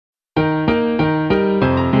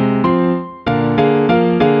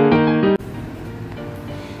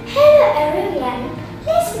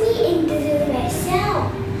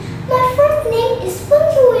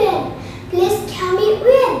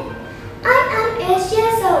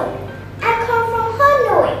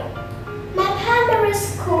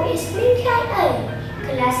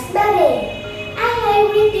studying. I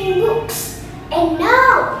like reading books. And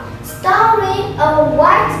now, story of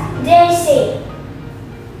White Daisy.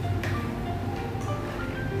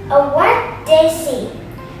 A white daisy.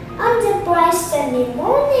 On the bright sunny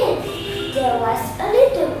morning, there was a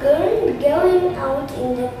little girl going out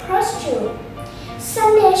in the pasture.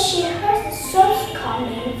 Suddenly she heard a sound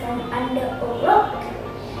coming from under a rock.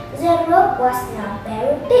 The rock was not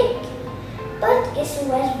very big, but it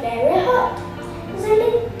was very hot. The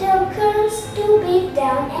little girl stooped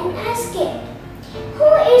down and asked, "Who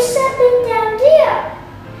is sitting down there?"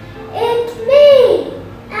 "It's me.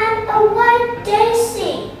 I'm a white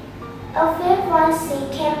daisy." A fifth voice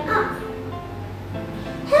came up.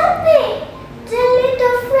 "Help me, the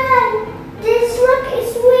little friend. This rock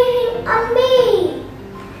is weighing on me."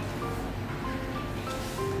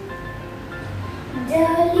 The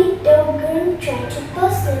little girl tried to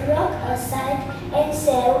push the rock aside and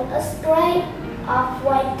saw a spray of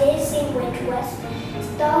white daisy which was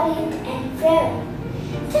startled and fell.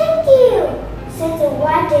 "Thank you," said the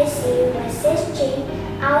white daisy, was stretching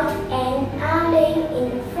out and lying in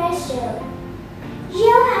the fresh air.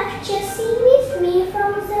 "You have just with me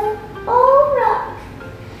from the old rock.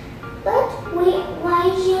 But why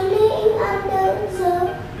you laying under the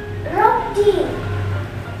rock, dear?"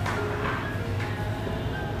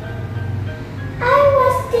 "I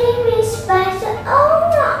was damaged by the old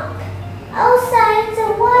rock outside the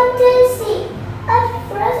white daisy. At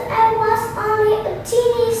first I was only a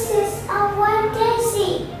teeny piece of white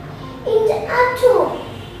daisy. In the autumn,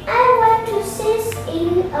 I went to sit in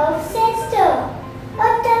a sandstorm.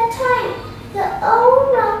 At that time, the old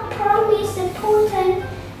rock promised to protect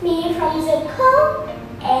me from the cold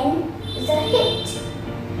and the heat.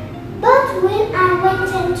 But when I went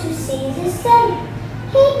in to see the sun,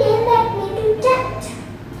 he didn't let me do that.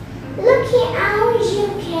 Looking out, you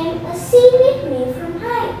came and see with me from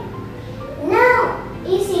high. Now,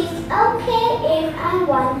 is it okay if I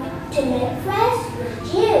want to make friends with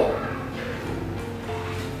you?"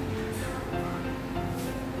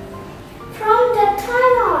 From that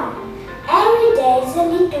time on, every day the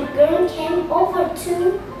little girl came over to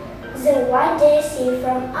the white daisy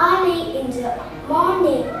from early in the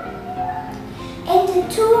morning, and the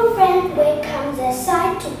two friends would come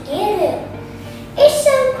aside together. "It's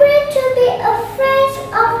so great to be a friend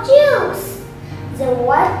of yours," the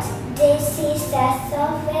white daisy said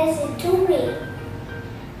softly.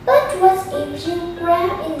 "But what if you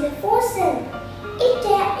drown in the ocean? Is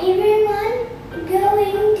there everyone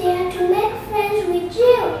going there to make friends with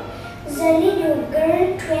you?" the little girl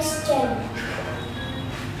questioned.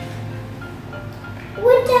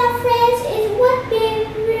 "Without friends it would be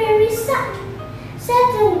very sad," said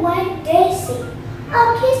the white daisy. "A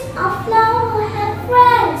piece of flower have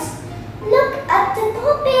friends. Look at the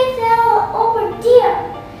poppy flower over there.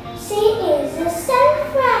 She is the sun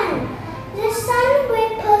friend. The sun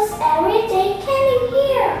wakes us every day coming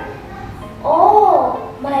here." "Oh,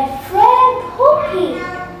 my friend Poppy.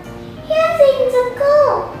 Here things go.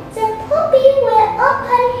 The poppy will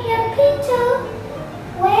open her petal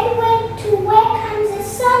when to welcome the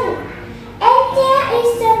sun. And there is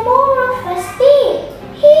the moral for speed.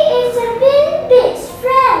 He is the wind beast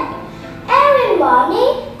friend. Every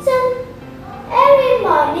morning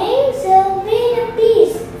the wind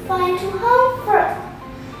beast fly to home first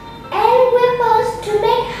and whippers to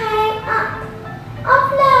make high up. A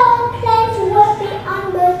flower plant would be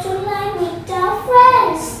unable to lie without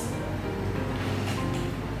friends."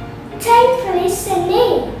 Thanks for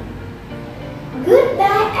listening.